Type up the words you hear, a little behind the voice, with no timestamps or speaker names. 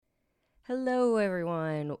Hello,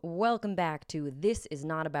 everyone. Welcome back to This Is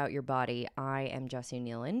Not About Your Body. I am Jessie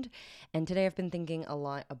Nealand, and today I've been thinking a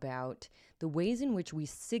lot about the ways in which we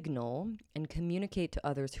signal and communicate to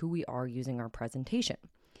others who we are using our presentation.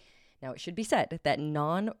 Now, it should be said that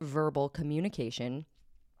nonverbal communication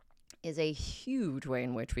is a huge way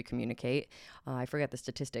in which we communicate. I forget the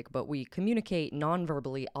statistic, but we communicate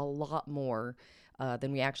non-verbally a lot more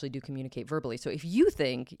than we actually do communicate verbally. So if you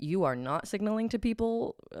think you are not signaling to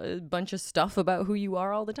people a bunch of stuff about who you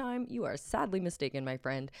are all the time, you are sadly mistaken, my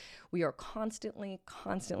friend. We are constantly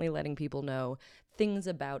letting people know things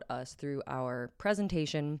about us through our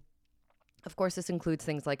presentation. Of course, this includes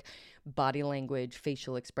things like body language,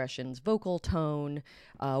 facial expressions, vocal tone,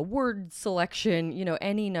 word selection,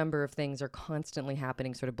 any number of things are constantly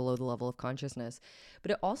happening sort of below the level of consciousness. But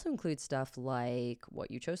it also includes stuff like what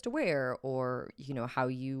you chose to wear or, how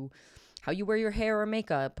you wear your hair or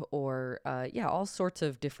makeup or, all sorts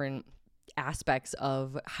of different aspects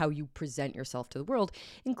of how you present yourself to the world,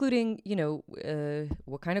 including,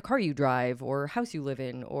 what kind of car you drive or house you live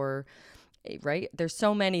in or right? There's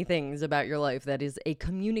so many things about your life that is a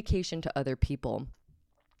communication to other people.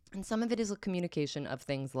 And some of it is a communication of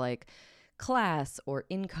things like class or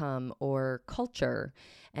income or culture.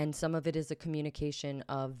 And some of it is a communication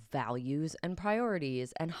of values and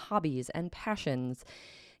priorities and hobbies and passions.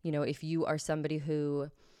 If you are somebody who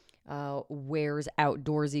wears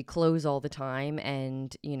outdoorsy clothes all the time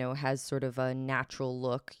and, has sort of a natural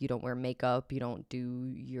look. You don't wear makeup. You don't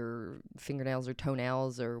do your fingernails or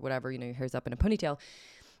toenails or whatever, your hair's up in a ponytail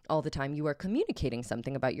all the time. You are communicating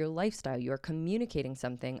something about your lifestyle. You are communicating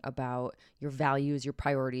something about your values, your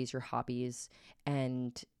priorities, your hobbies,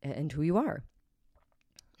 and who you are.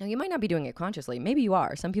 Now, you might not be doing it consciously. Maybe you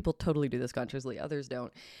are. Some people totally do this consciously. Others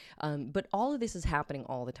don't. But all of this is happening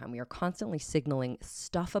all the time. We are constantly signaling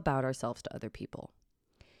stuff about ourselves to other people.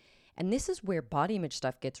 And this is where body image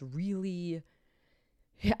stuff gets really,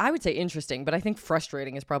 I would say interesting, but I think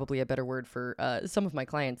frustrating is probably a better word for some of my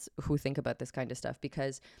clients who think about this kind of stuff.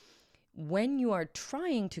 Because when you are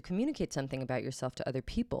trying to communicate something about yourself to other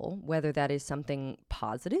people, whether that is something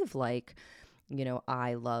positive like,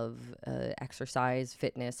 I love exercise,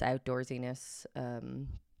 fitness, outdoorsiness,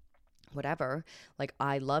 whatever. Like,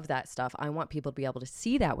 I love that stuff. I want people to be able to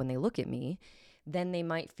see that when they look at me. Then they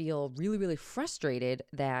might feel really, really frustrated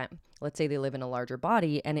that, let's say they live in a larger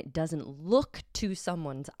body and it doesn't look to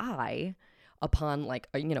someone's eye upon like,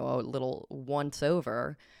 a little once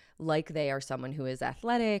over, like they are someone who is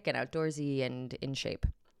athletic and outdoorsy and in shape.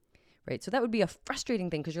 Right. So that would be a frustrating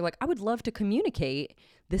thing because you're like, I would love to communicate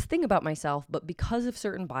this thing about myself, but because of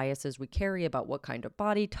certain biases we carry about what kind of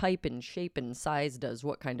body type and shape and size does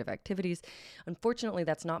what kind of activities, unfortunately,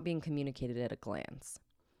 that's not being communicated at a glance.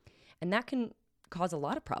 And that can cause a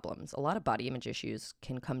lot of problems. A lot of body image issues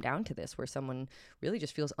can come down to this, where someone really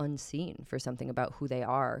just feels unseen for something about who they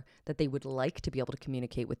are that they would like to be able to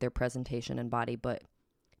communicate with their presentation and body, but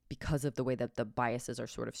because of the way that the biases are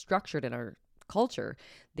sort of structured in our culture,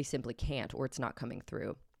 they simply can't, or it's not coming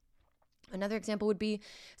through. Another example would be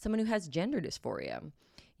someone who has gender dysphoria.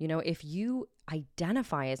 If you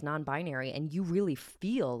identify as non-binary and you really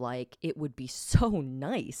feel like it would be so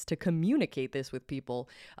nice to communicate this with people,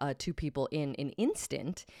 to people in an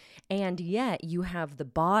instant, and yet you have the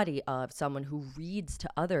body of someone who reads to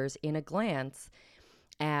others in a glance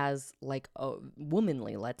as like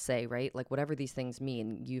womanly, let's say, right? Like whatever these things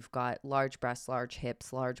mean. You've got large breasts, large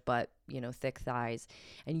hips, large butt, thick thighs,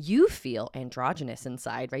 and you feel androgynous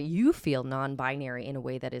inside, right? You feel non-binary in a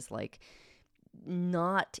way that is like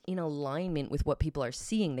not in alignment with what people are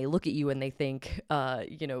seeing. They look at you and they think,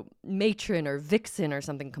 matron or vixen or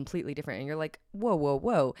something completely different. And you're like, whoa, whoa,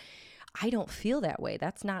 whoa. I don't feel that way.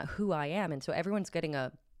 That's not who I am. And so everyone's getting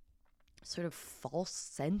a sort of false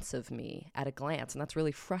sense of me at a glance, and that's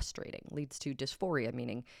really frustrating. Leads to dysphoria,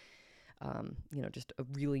 meaning just a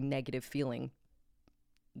really negative feeling,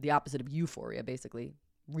 the opposite of euphoria, basically.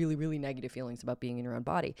 Really, really negative feelings about being in your own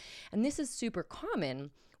body. And this is super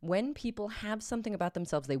common when people have something about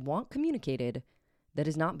themselves they want communicated that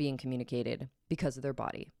is not being communicated because of their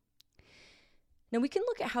body. Now, we can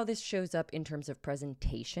look at how this shows up in terms of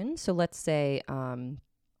presentation. So let's say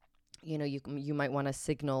you might want to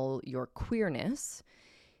signal your queerness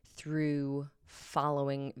through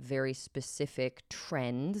following very specific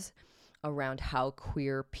trends around how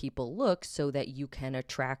queer people look so that you can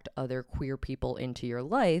attract other queer people into your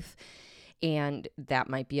life. And that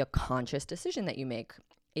might be a conscious decision that you make.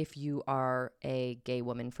 If you are a gay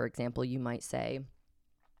woman, for example, you might say,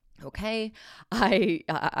 Okay,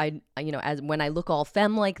 as when I look all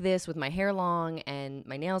femme like this with my hair long and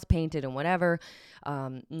my nails painted and whatever,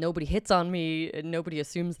 nobody hits on me, nobody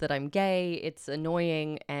assumes that I'm gay. It's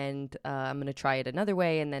annoying, and I'm gonna try it another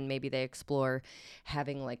way. And then maybe they explore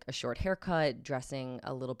having like a short haircut, dressing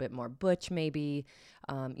a little bit more butch, maybe.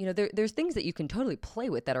 There's things that you can totally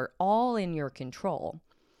play with that are all in your control.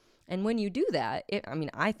 And when you do that,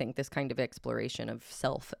 I think this kind of exploration of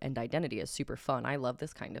self and identity is super fun. I love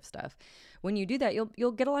this kind of stuff. When you do that,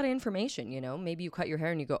 you'll get a lot of information, Maybe you cut your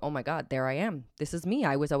hair and you go, "Oh my God, there I am. This is me.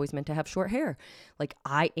 I was always meant to have short hair. Like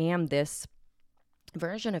I am this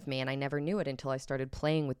version of me, and I never knew it until I started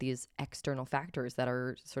playing with these external factors that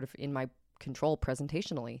are sort of in my control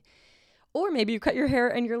presentationally." Or maybe you cut your hair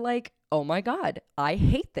and you're like, "Oh my God, I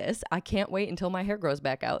hate this. I can't wait until my hair grows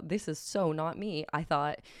back out. This is so not me. I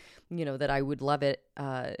thought, that I would love it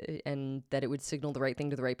and that it would signal the right thing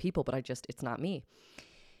to the right people, but it's not me."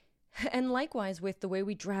 And likewise with the way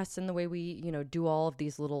we dress and the way we, do all of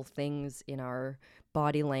these little things in our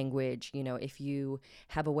body language, if you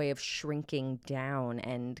have a way of shrinking down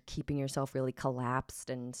and keeping yourself really collapsed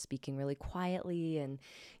and speaking really quietly, and,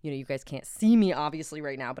 you guys can't see me obviously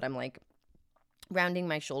right now, but I'm like rounding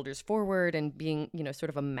my shoulders forward and being, sort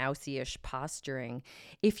of a mousy-ish posturing.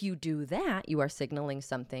 If you do that, you are signaling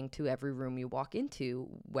something to every room you walk into,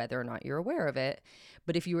 whether or not you're aware of it.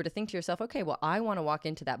 But if you were to think to yourself, okay, well, I want to walk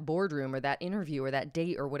into that boardroom or that interview or that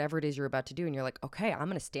date or whatever it is you're about to do, and you're like, okay, I'm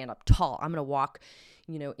going to stand up tall. I'm going to walk,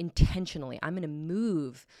 intentionally. I'm going to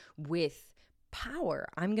move with power.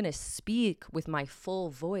 I'm going to speak with my full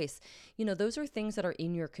voice. Those are things that are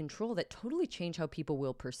in your control that totally change how people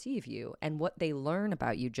will perceive you and what they learn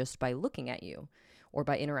about you just by looking at you or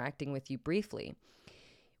by interacting with you briefly.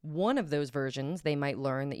 One of those versions, they might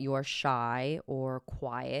learn that you are shy or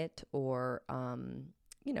quiet or,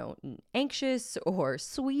 anxious or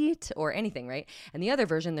sweet or anything, right? And the other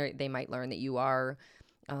version, they might learn that you are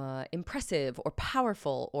impressive or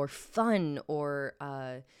powerful or fun or,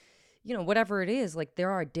 whatever it is. Like there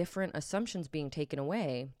are different assumptions being taken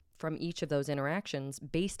away from each of those interactions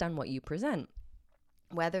based on what you present,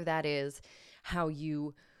 whether that is how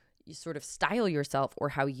you sort of style yourself or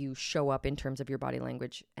how you show up in terms of your body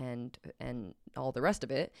language and all the rest of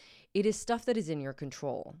it. It is stuff that is in your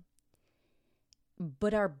control.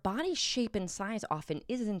 But our body shape and size often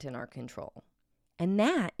isn't in our control. And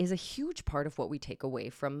that is a huge part of what we take away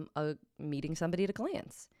from meeting somebody at a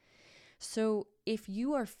glance. So if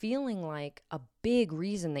you are feeling like a big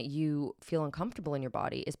reason that you feel uncomfortable in your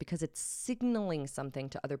body is because it's signaling something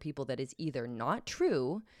to other people that is either not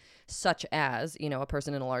true, such as, a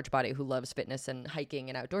person in a large body who loves fitness and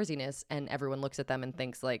hiking and outdoorsiness, and everyone looks at them and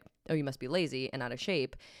thinks like, "Oh, you must be lazy and out of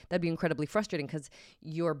shape," that'd be incredibly frustrating because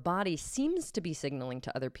your body seems to be signaling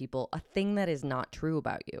to other people a thing that is not true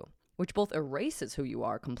about you, which both erases who you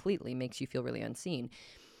are completely, makes you feel really unseen.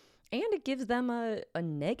 And it gives them a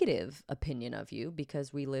negative opinion of you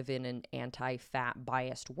because we live in an anti-fat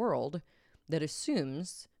biased world that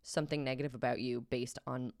assumes something negative about you based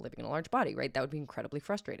on living in a large body, right? That would be incredibly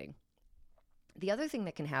frustrating. The other thing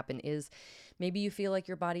that can happen is maybe you feel like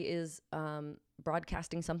your body is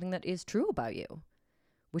broadcasting something that is true about you,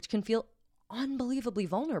 which can feel unbelievably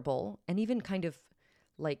vulnerable and even kind of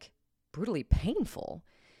like brutally painful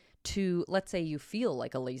to, let's say you feel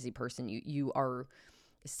like a lazy person. You are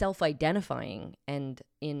self-identifying and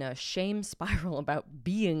in a shame spiral about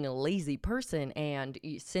being a lazy person, and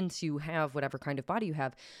since you have whatever kind of body you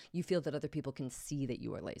have, you feel that other people can see that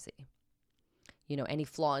you are lazy. Any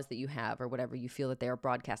flaws that you have or whatever, you feel that they are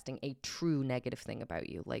broadcasting a true negative thing about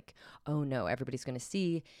you. Like, oh no, everybody's going to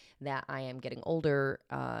see that I am getting older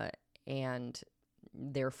and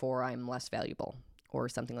therefore I'm less valuable or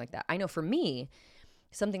something like that. I know for me,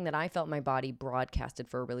 something that I felt my body broadcasted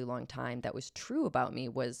for a really long time that was true about me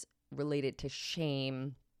was related to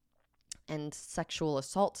shame and sexual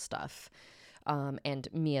assault stuff, and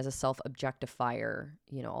me as a self-objectifier,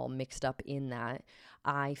 all mixed up in that.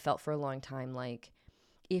 I felt for a long time like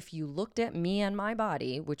if you looked at me and my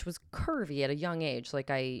body, which was curvy at a young age, like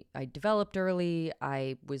I developed early,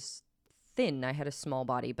 I was thin, I had a small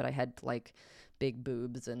body, but I had like big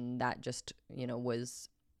boobs, and that just,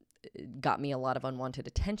 got me a lot of unwanted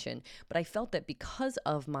attention. But I felt that because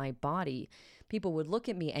of my body, people would look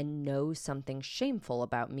at me and know something shameful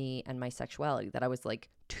about me and my sexuality, that I was like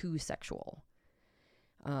too sexual.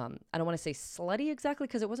 I don't want to say slutty exactly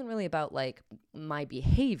because it wasn't really about like my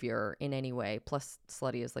behavior in any way. Plus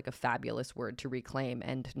slutty is like a fabulous word to reclaim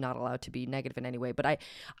and not allowed to be negative in any way. But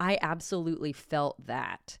I absolutely felt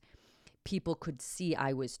that people could see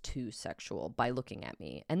I was too sexual by looking at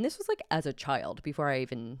me. And this was like as a child, before I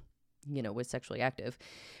even was sexually active.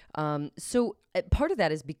 So part of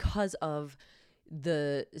that is because of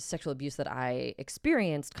the sexual abuse that I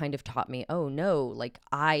experienced kind of taught me, oh no, like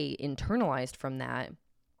I internalized from that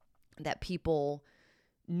people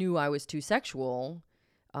knew I was too sexual,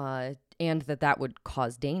 and that would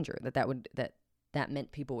cause danger, that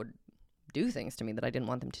meant people would do things to me that I didn't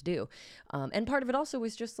want them to do. And part of it also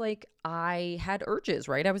was just like, I had urges,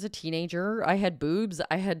 right? I was a teenager. I had boobs.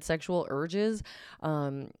 I had sexual urges.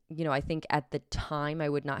 I think at the time I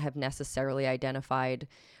would not have necessarily identified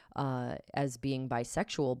as being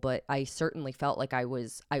bisexual, but I certainly felt like I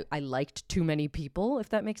liked too many people, if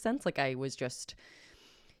that makes sense. Like I was just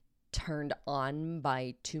turned on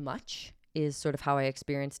by too much is sort of how I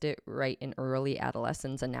experienced it right in early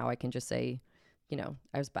adolescence. And now I can just say,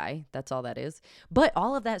 I was bi. That's all that is. But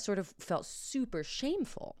all of that sort of felt super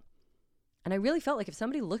shameful. And I really felt like if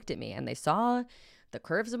somebody looked at me and they saw the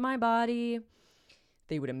curves of my body,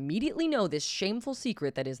 they would immediately know this shameful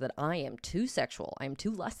secret that is that I am too sexual. I am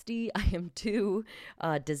too lusty. I am too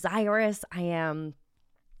desirous. I am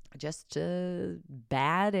just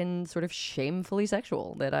bad and sort of shamefully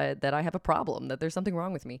sexual, that I have a problem, that there's something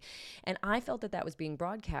wrong with me. And I felt that was being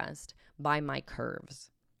broadcast by my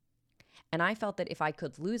curves. And I felt that if I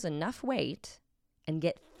could lose enough weight and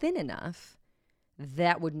get thin enough,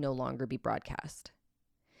 that would no longer be broadcast.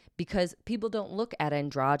 Because people don't look at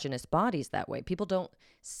androgynous bodies that way. People don't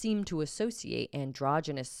seem to associate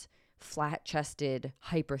androgynous, flat-chested,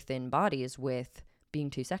 hyper-thin bodies with being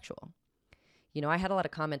too sexual. I had a lot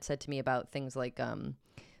of comments said to me about things like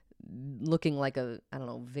looking like I don't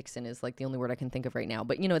know, vixen is like the only word I can think of right now.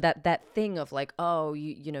 But, that thing of like, oh,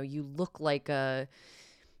 you look like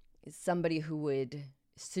somebody who would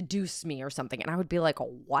seduce me or something. And I would be like,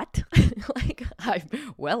 what? Like,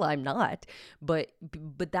 I'm not. But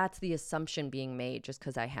that's the assumption being made just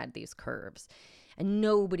because I had these curves. And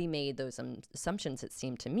nobody made those assumptions, it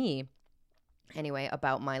seemed to me, anyway,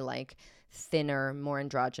 about my like thinner, more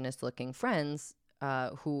androgynous looking friends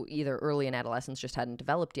who either early in adolescence just hadn't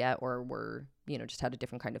developed yet or were, just had a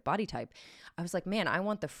different kind of body type. I was like, man, I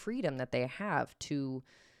want the freedom that they have to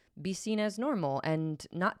be seen as normal and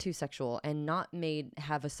not too sexual and not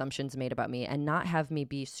have assumptions made about me and not have me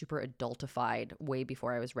be super adultified way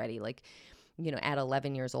before I was ready. Like, at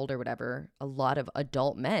 11 years old or whatever, a lot of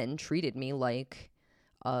adult men treated me like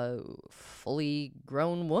a fully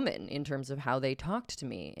grown woman in terms of how they talked to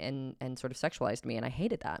me and sort of sexualized me. And I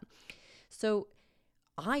hated that. So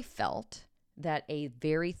I felt that a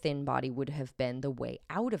very thin body would have been the way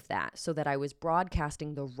out of that, so that I was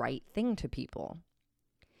broadcasting the right thing to people.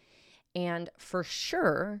 And for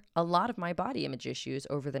sure, a lot of my body image issues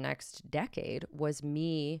over the next decade was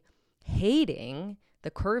me hating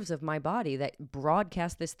the curves of my body that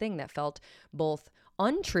broadcast this thing that felt both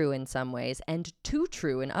untrue in some ways and too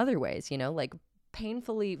true in other ways, like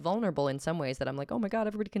painfully vulnerable in some ways that I'm like, oh my God,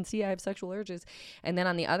 everybody can see I have sexual urges. And then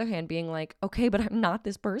on the other hand, being like, okay, but I'm not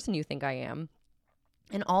this person you think I am.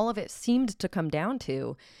 And all of it seemed to come down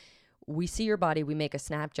to, we see your body, we make a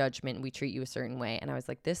snap judgment, we treat you a certain way. And I was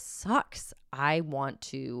like, this sucks. I want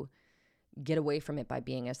to get away from it by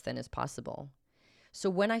being as thin as possible. So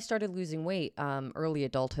when I started losing weight, early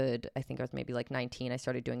adulthood, I think I was maybe like 19, I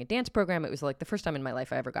started doing a dance program. It was like the first time in my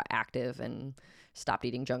life I ever got active and stopped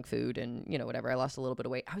eating junk food and, whatever. I lost a little bit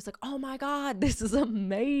of weight. I was like, oh my God, this is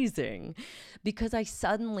amazing. Because I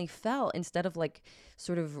suddenly felt, instead of like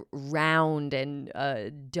sort of round and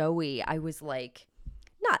doughy, I was like,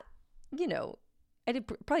 not,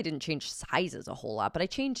 probably didn't change sizes a whole lot, but I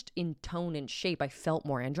changed in tone and shape. I felt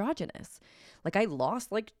more androgynous. Like I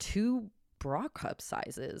lost like 2 bra cup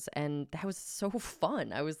sizes, and that was so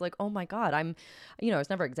fun. I was like, oh my God, I was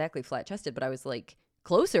never exactly flat chested, but I was like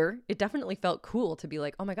closer. It definitely felt cool to be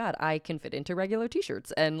like, oh my God, I can fit into regular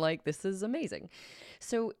t-shirts and like, this is amazing.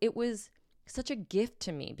 So it was such a gift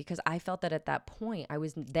to me because I felt that at that point, I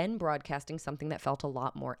was then broadcasting something that felt a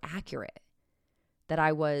lot more accurate, that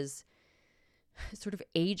I was sort of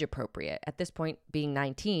age appropriate. At this point, being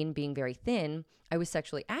 19, being very thin, I was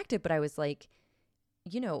sexually active, but I was like,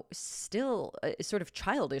 still sort of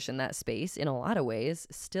childish in that space in a lot of ways,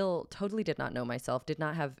 still totally did not know myself, did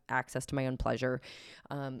not have access to my own pleasure.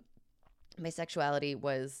 My sexuality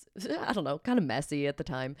was, I don't know, kind of messy at the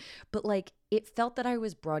time, but like it felt that I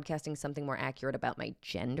was broadcasting something more accurate about my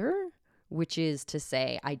gender, which is to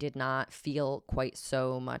say I did not feel quite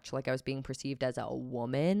so much like I was being perceived as a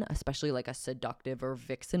woman, especially like a seductive or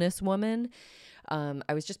vixenous woman.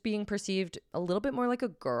 I was just being perceived a little bit more like a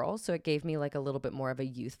girl. So it gave me like a little bit more of a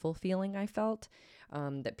youthful feeling, I felt,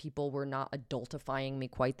 that people were not adultifying me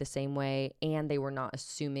quite the same way. And they were not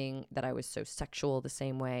assuming that I was so sexual the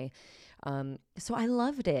same way. So I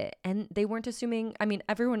loved it. And they weren't assuming, I mean,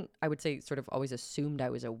 everyone, I would say, sort of always assumed I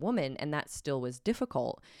was a woman, and that still was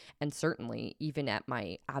difficult. And certainly, even at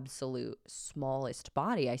my absolute smallest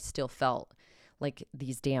body, I still felt like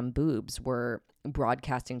these damn boobs were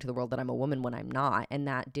broadcasting to the world that I'm a woman when I'm not. And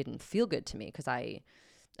that didn't feel good to me because I,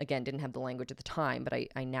 again, didn't have the language at the time, but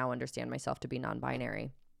I now understand myself to be non-binary.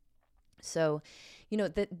 So,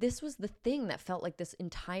 this was the thing that felt like this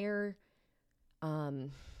entire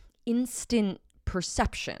instant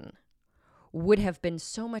perception would have been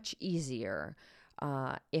so much easier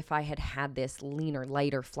if I had had this leaner,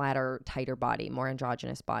 lighter, flatter, tighter body, more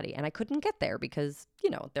androgynous body. And I couldn't get there because,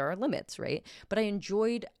 there are limits, right? But I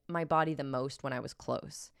enjoyed my body the most when I was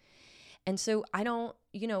close. And so I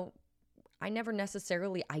never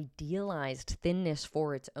necessarily idealized thinness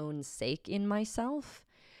for its own sake in myself.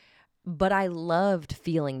 But I loved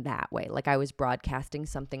feeling that way, like I was broadcasting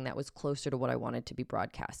something that was closer to what I wanted to be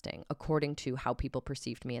broadcasting, according to how people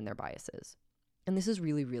perceived me and their biases. And this is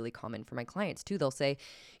really, really common for my clients too. They'll say,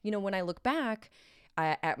 when I look back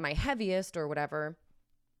at my heaviest or whatever,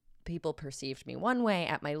 people perceived me one way.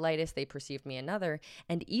 At my lightest, they perceived me another.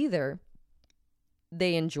 And either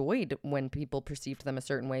they enjoyed when people perceived them a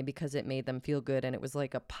certain way because it made them feel good and it was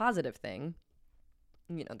like a positive thing.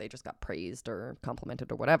 They just got praised or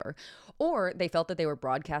complimented or whatever. Or they felt that they were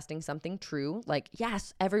broadcasting something true. Like,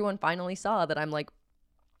 yes, everyone finally saw that I'm like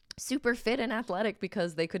super fit and athletic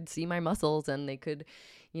because they could see my muscles and they could,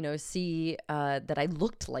 see that I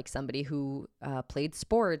looked like somebody who played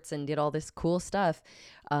sports and did all this cool stuff.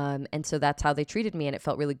 And so that's how they treated me. And it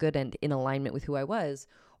felt really good and in alignment with who I was.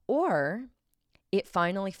 Or it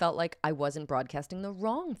finally felt like I wasn't broadcasting the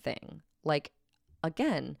wrong thing. Like,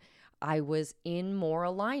 again, I was in more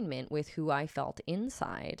alignment with who I felt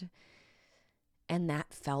inside. And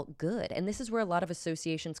that felt good. And this is where a lot of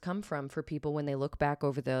associations come from for people when they look back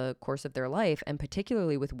over the course of their life, and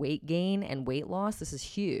particularly with weight gain and weight loss. This is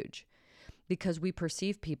huge because we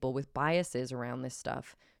perceive people with biases around this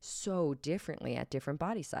stuff so differently at different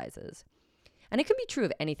body sizes. And it can be true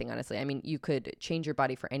of anything, honestly. I mean, you could change your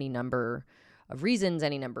body for any number of reasons,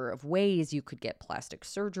 any number of ways. You could get plastic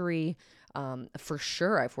surgery. For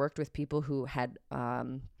sure, I've worked with people who had,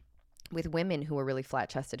 with women who were really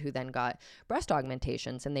flat-chested who then got breast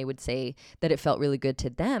augmentations, and they would say that it felt really good to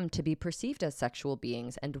them to be perceived as sexual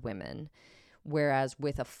beings and women. Whereas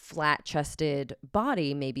with a flat-chested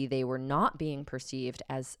body, maybe they were not being perceived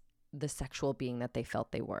as the sexual being that they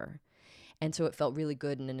felt they were. And so it felt really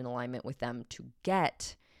good and in alignment with them to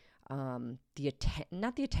get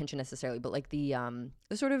not the attention necessarily, but like the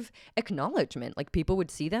sort of acknowledgement. Like people would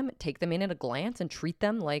see them, take them in at a glance, and treat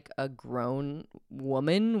them like a grown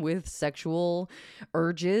woman with sexual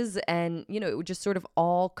urges, and it would just sort of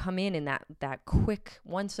all come in that quick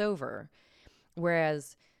once over.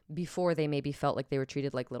 Whereas before, they maybe felt like they were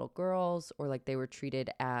treated like little girls, or like they were treated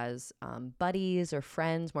as buddies or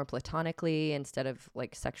friends more platonically instead of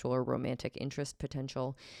like sexual or romantic interest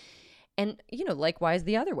potential. And, likewise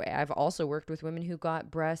the other way. I've also worked with women who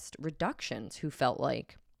got breast reductions who felt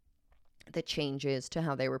like the changes to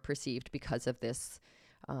how they were perceived because of this,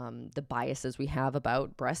 the biases we have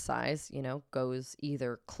about breast size, goes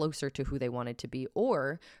either closer to who they wanted to be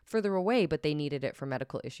or further away, but they needed it for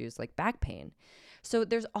medical issues like back pain. So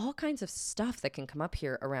there's all kinds of stuff that can come up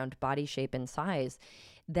here around body shape and size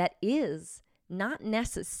that is not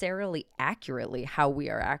necessarily accurately how we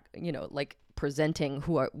are, like presenting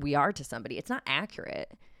who we are to somebody. It's not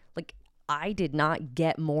accurate. Like I did not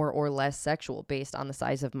get more or less sexual based on the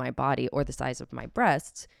size of my body or the size of my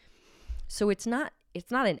breasts. So it's not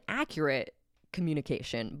an accurate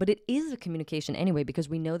communication, but it is a communication anyway, because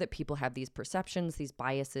we know that people have these perceptions, these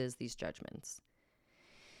biases, these judgments.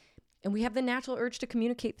 And we have the natural urge to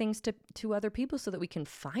communicate things to other people so that we can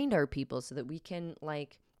find our people, so that we can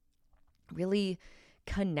like really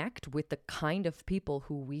connect with the kind of people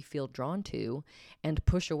who we feel drawn to and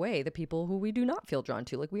push away the people who we do not feel drawn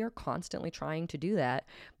to. Like we are constantly trying to do that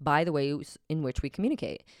by the ways in which we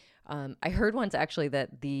communicate. I heard once actually that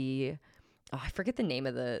I forget the name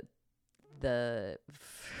of the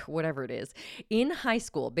whatever it is in high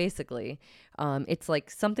school, basically, it's like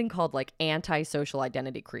something called like anti-social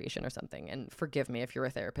identity creation or something. And forgive me if you're a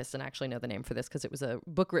therapist and actually know the name for this, because it was a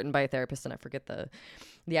book written by a therapist and I forget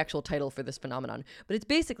the actual title for this phenomenon. But it's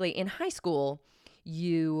basically in high school,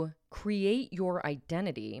 you create your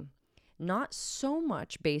identity not so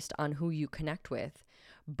much based on who you connect with,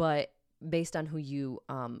 but based on who you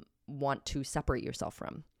want to separate yourself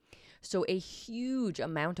from. So a huge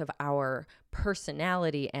amount of our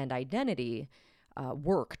personality and identity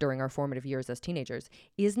work during our formative years as teenagers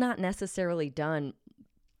is not necessarily done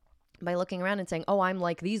by looking around and saying, oh, I'm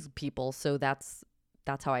like these people, so that's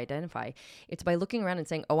how I identify. It's by looking around and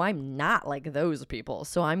saying, oh, I'm not like those people,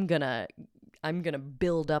 so I'm gonna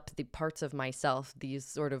build up the parts of myself, these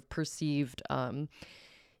sort of perceived,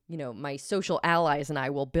 my social allies and I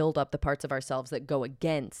will build up the parts of ourselves that go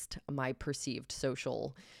against my perceived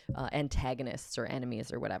social antagonists or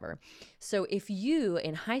enemies or whatever. So if you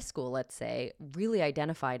in high school, let's say, really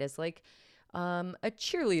identified as like a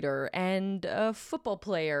cheerleader and a football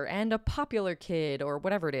player and a popular kid or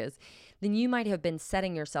whatever it is, then you might have been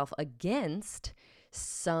setting yourself against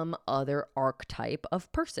some other archetype of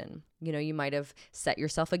person. You might have set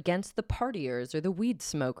yourself against the partiers or the weed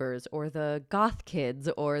smokers or the goth kids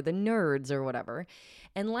or the nerds or whatever.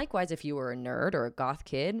 And likewise, if you were a nerd or a goth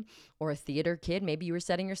kid or a theater kid, maybe you were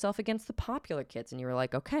setting yourself against the popular kids and you were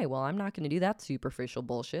like, okay, well, I'm not going to do that superficial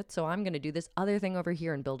bullshit. So I'm going to do this other thing over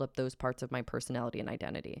here and build up those parts of my personality and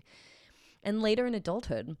identity. And later in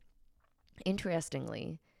adulthood,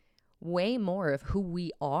 interestingly, way more of who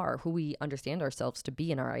we are, who we understand ourselves to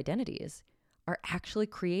be in our identities, are actually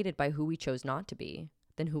created by who we chose not to be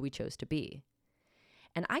than who we chose to be.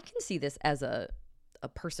 And I can see this as a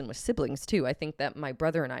person with siblings too. I think that my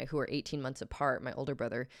brother and I, who are 18 months apart, my older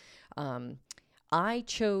brother, I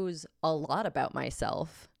chose a lot about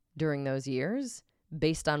myself during those years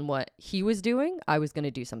based on what he was doing. I was going to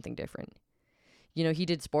do something different. He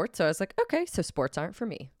did sports, so I was like, okay, so sports aren't for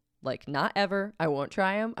me. Like, not ever. I won't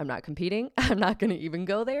try them. I'm not competing. I'm not going to even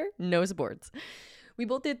go there. No sports. We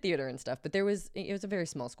both did theater and stuff, but it was a very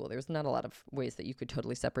small school. There was not a lot of ways that you could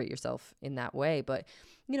totally separate yourself in that way. But,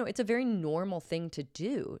 it's a very normal thing to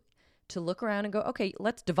do, to look around and go, okay,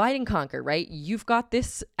 let's divide and conquer, right? You've got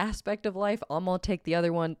this aspect of life. I'm going to take the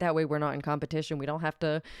other one. That way we're not in competition. We don't have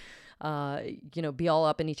to, be all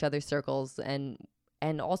up in each other's circles. And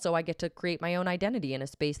also I get to create my own identity in a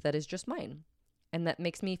space that is just mine. And that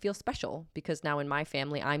makes me feel special because now in my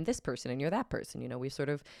family, I'm this person and you're that person. We've sort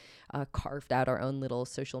of carved out our own little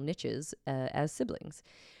social niches as siblings.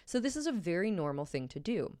 So this is a very normal thing to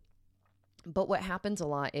do. But what happens a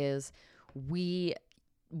lot is we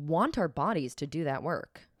want our bodies to do that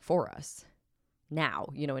work for us. Now,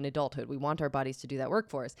 in adulthood, we want our bodies to do that work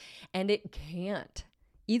for us. And it can't,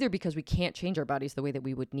 either because we can't change our bodies the way that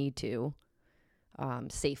we would need to,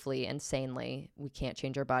 safely and sanely. We can't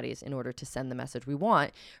change our bodies in order to send the message we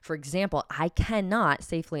want. For example, I cannot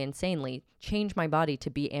safely and sanely change my body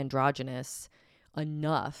to be androgynous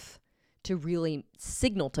enough to really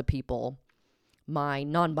signal to people my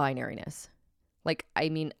non-binariness. Like, I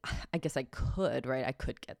mean, I guess I could, right? I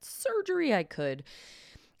could get surgery. I could,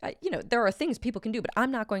 there are things people can do, but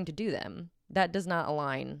I'm not going to do them. That does not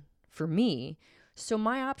align for me. So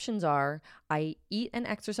my options are I eat and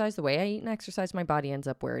exercise the way I eat and exercise, my body ends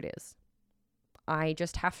up where it is. I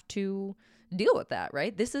just have to deal with that,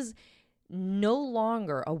 right? This is no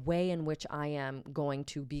longer a way in which I am going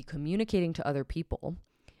to be communicating to other people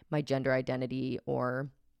my gender identity or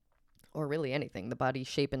really anything. The body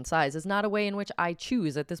shape and size is not a way in which I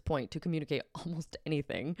choose at this point to communicate almost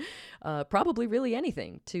anything, probably really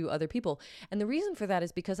anything to other people. And the reason for that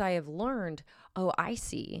is because I have learned, oh, I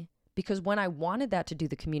see. Because when I wanted that to do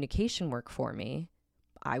the communication work for me,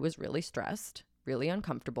 I was really stressed, really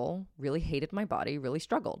uncomfortable, really hated my body, really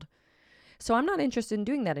struggled. So I'm not interested in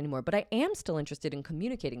doing that anymore, but I am still interested in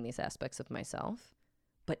communicating these aspects of myself.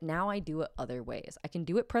 But now I do it other ways. I can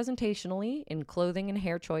do it presentationally in clothing and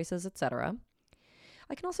hair choices, etc.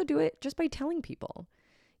 I can also do it just by telling people,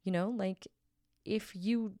 like if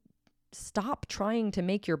you stop trying to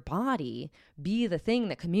make your body be the thing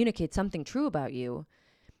that communicates something true about you,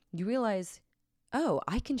 you realize, oh,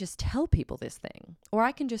 I can just tell people this thing, or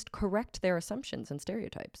I can just correct their assumptions and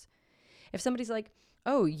stereotypes. If somebody's like,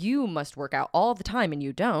 oh, you must work out all the time and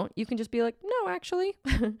you don't, you can just be like, no, actually.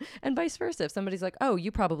 And vice versa. If somebody's like, oh,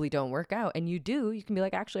 you probably don't work out and you do, you can be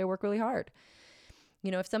like, actually, I work really hard.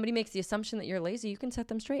 If somebody makes the assumption that you're lazy, you can set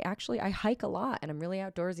them straight. Actually, I hike a lot and I'm really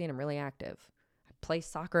outdoorsy and I'm really active. I play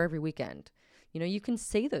soccer every weekend. You can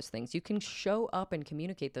say those things. You can show up and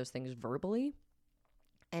communicate those things verbally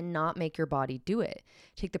and not make your body do it.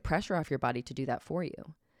 Take the pressure off your body to do that for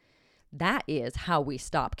you. That is how we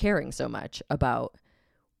stop caring so much about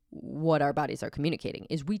what our bodies are communicating,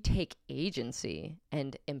 is we take agency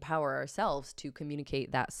and empower ourselves to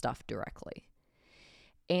communicate that stuff directly.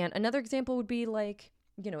 And another example would be like,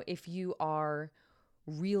 if you are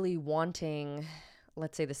really wanting,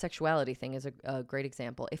 let's say the sexuality thing is a great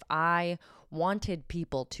example. If I wanted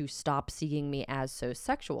people to stop seeing me as so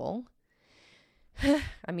sexual,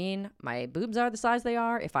 I mean, my boobs are the size they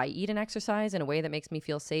are. If I eat and exercise in a way that makes me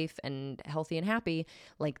feel safe and healthy and happy,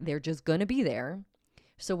 like they're just going to be there.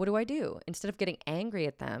 So what do? Instead of getting angry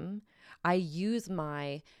at them, I use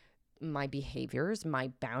my behaviors,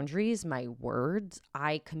 my boundaries, my words.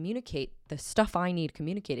 I communicate the stuff I need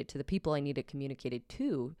communicated to the people I need it communicated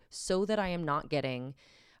to, so that I am not getting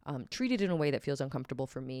treated in a way that feels uncomfortable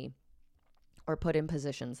for me or put in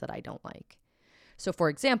positions that I don't like. So for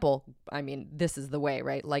example, I mean, this is the way,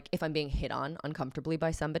 right? Like if I'm being hit on uncomfortably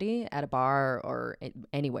by somebody at a bar or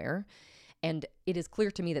anywhere, and it is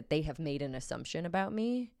clear to me that they have made an assumption about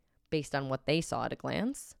me based on what they saw at a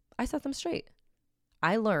glance, I set them straight.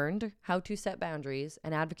 I learned how to set boundaries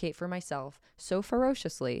and advocate for myself so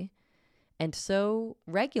ferociously and so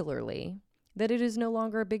regularly that it is no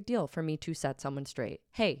longer a big deal for me to set someone straight.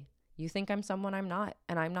 Hey, you think I'm someone I'm not,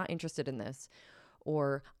 and I'm not interested in this.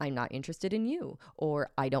 Or I'm not interested in you,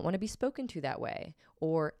 or I don't want to be spoken to that way,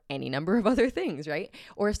 or any number of other things, right?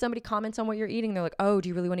 Or if somebody comments on what you're eating, they're like, oh, do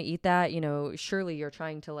you really want to eat that? You know, surely you're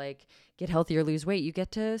trying to like get healthy or lose weight. You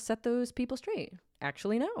get to set those people straight.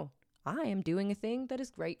 Actually, no, I am doing a thing that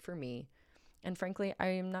is great for me. And frankly, I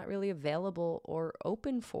am not really available or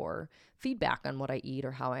open for feedback on what I eat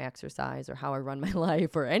or how I exercise or how I run my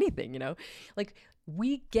life or anything, you know? Like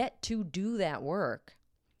we get to do that work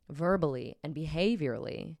verbally and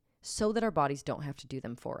behaviorally so that our bodies don't have to do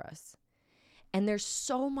them for us. And there's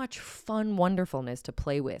so much fun wonderfulness to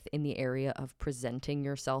play with in the area of presenting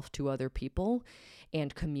yourself to other people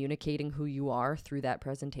and communicating who you are through that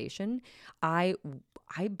presentation. I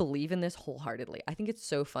believe in this wholeheartedly. I think it's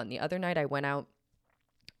so fun. The other night I went out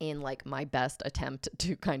in like my best attempt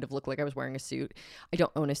to kind of look like I was wearing a suit. I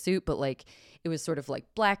don't own a suit, but like it was sort of like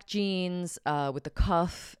black jeans with the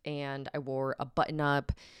cuff, and I wore a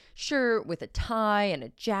button-up shirt with a tie and a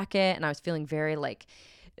jacket, and I was feeling very like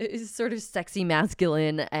sort of sexy,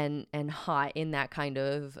 masculine, and hot in that kind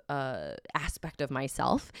of aspect of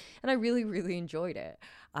myself, and I really, really enjoyed it.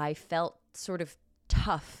 I felt sort of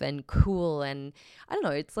tough and cool, and I don't know,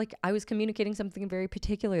 it's like I was communicating something very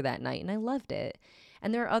particular that night, and I loved it.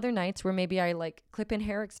 And there are other nights where maybe I like clip in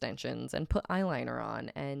hair extensions and put eyeliner on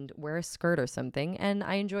and wear a skirt or something, and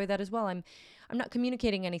I enjoy that as well. I'm not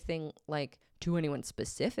communicating anything like to anyone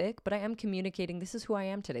specific, but I am communicating this is who I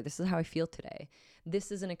am today. This is how I feel today.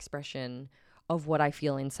 This is an expression of what I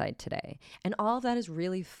feel inside today. And all of that is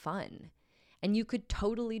really fun. And you could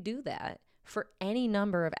totally do that for any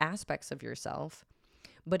number of aspects of yourself.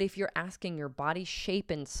 But if you're asking your body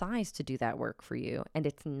shape and size to do that work for you, and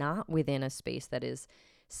it's not within a space that is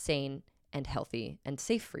sane and healthy and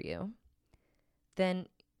safe for you, then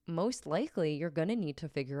most likely you're going to need to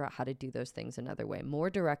figure out how to do those things another way,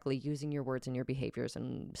 more directly using your words and your behaviors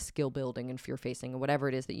and skill building and fear facing and whatever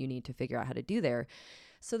it is that you need to figure out how to do there,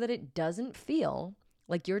 so that it doesn't feel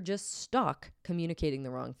like you're just stuck communicating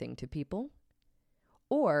the wrong thing to people,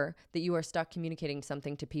 or that you are stuck communicating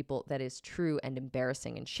something to people that is true and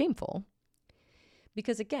embarrassing and shameful.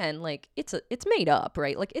 Because again, like it's made up,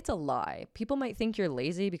 right? Like it's a lie. People might think you're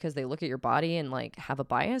lazy because they look at your body and like have a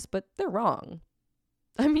bias, but they're wrong.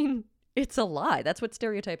 I mean, it's a lie. That's what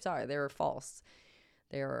stereotypes are. They're false.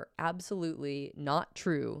 They're absolutely not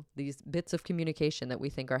true. These bits of communication that we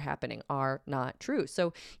think are happening are not true.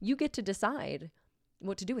 So you get to decide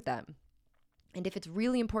what to do with that. And if it's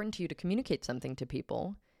really important to you to communicate something to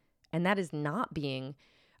people, and that is not being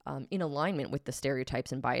in alignment with the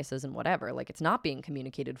stereotypes and biases and whatever, like it's not being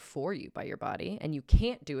communicated for you by your body, and you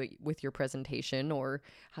can't do it with your presentation or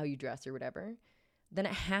how you dress or whatever, then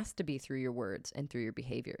it has to be through your words and through your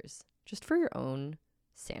behaviors, just for your own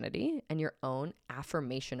sanity and your own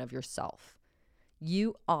affirmation of yourself.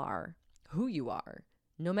 You are who you are,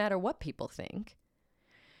 no matter what people think.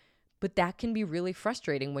 But that can be really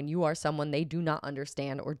frustrating when you are someone they do not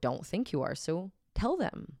understand or don't think you are. So tell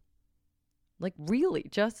them. Like really,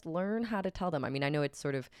 just learn how to tell them. I mean, I know it's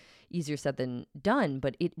sort of easier said than done,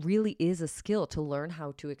 but it really is a skill to learn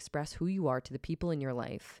how to express who you are to the people in your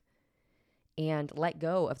life and let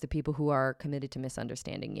go of the people who are committed to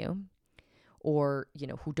misunderstanding you, or, you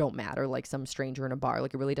know, who don't matter, like some stranger in a bar.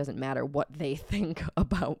 Like it really doesn't matter what they think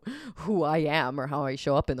about who I am or how I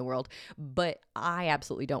show up in the world. But I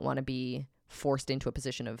absolutely don't want to be forced into a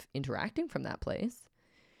position of interacting from that place.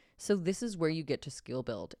 So this is where you get to skill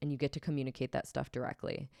build and you get to communicate that stuff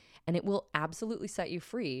directly. And it will absolutely set you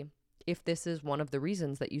free if this is one of the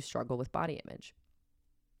reasons that you struggle with body image.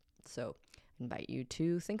 So I invite you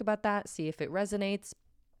to think about that, see if it resonates.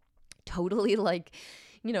 Totally, like,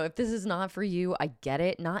 you know, if this is not for you, I get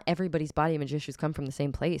it. Not everybody's body image issues come from the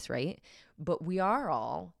same place, right? But we are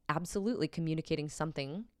all absolutely communicating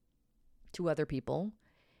something to other people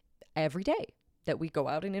every day that we go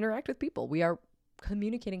out and interact with people. We are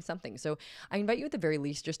communicating something. So I invite you at the very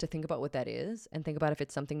least just to think about what that is and think about if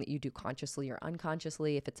it's something that you do consciously or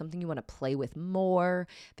unconsciously, if it's something you want to play with more,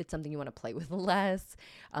 if it's something you want to play with less.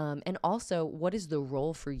 And also, what is the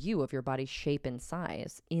role for you of your body's shape and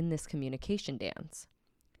size in this communication dance?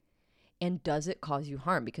 And does it cause you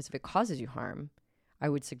harm? Because if it causes you harm, I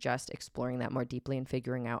would suggest exploring that more deeply and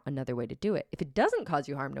figuring out another way to do it. If it doesn't cause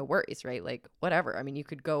you harm, no worries, right? Like whatever. I mean, you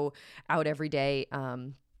could go out every day,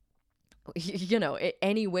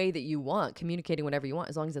 any way that you want, communicating whatever you want,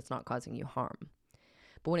 as long as it's not causing you harm.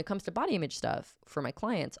 But when it comes to body image stuff, for my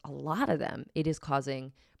clients, a lot of them, it is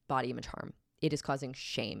causing body image harm. It is causing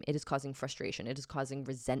shame. It is causing frustration. It is causing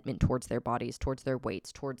resentment towards their bodies, towards their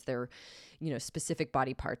weights, towards their, specific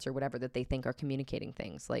body parts or whatever that they think are communicating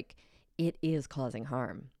things. Like, it is causing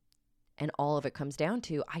harm. And all of it comes down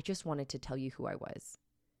to, I just wanted to tell you who I was.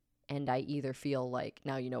 And I either feel like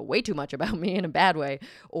now you know way too much about me in a bad way,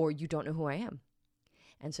 or you don't know who I am.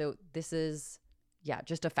 And so this is,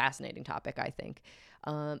 just a fascinating topic, I think.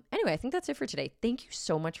 Anyway, I think that's it for today. Thank you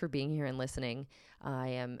so much for being here and listening. I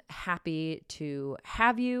am happy to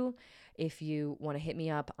have you. If you want to hit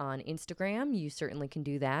me up on Instagram, you certainly can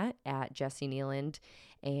do that at Jessie Kneeland.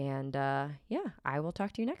 And I will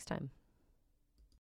talk to you next time.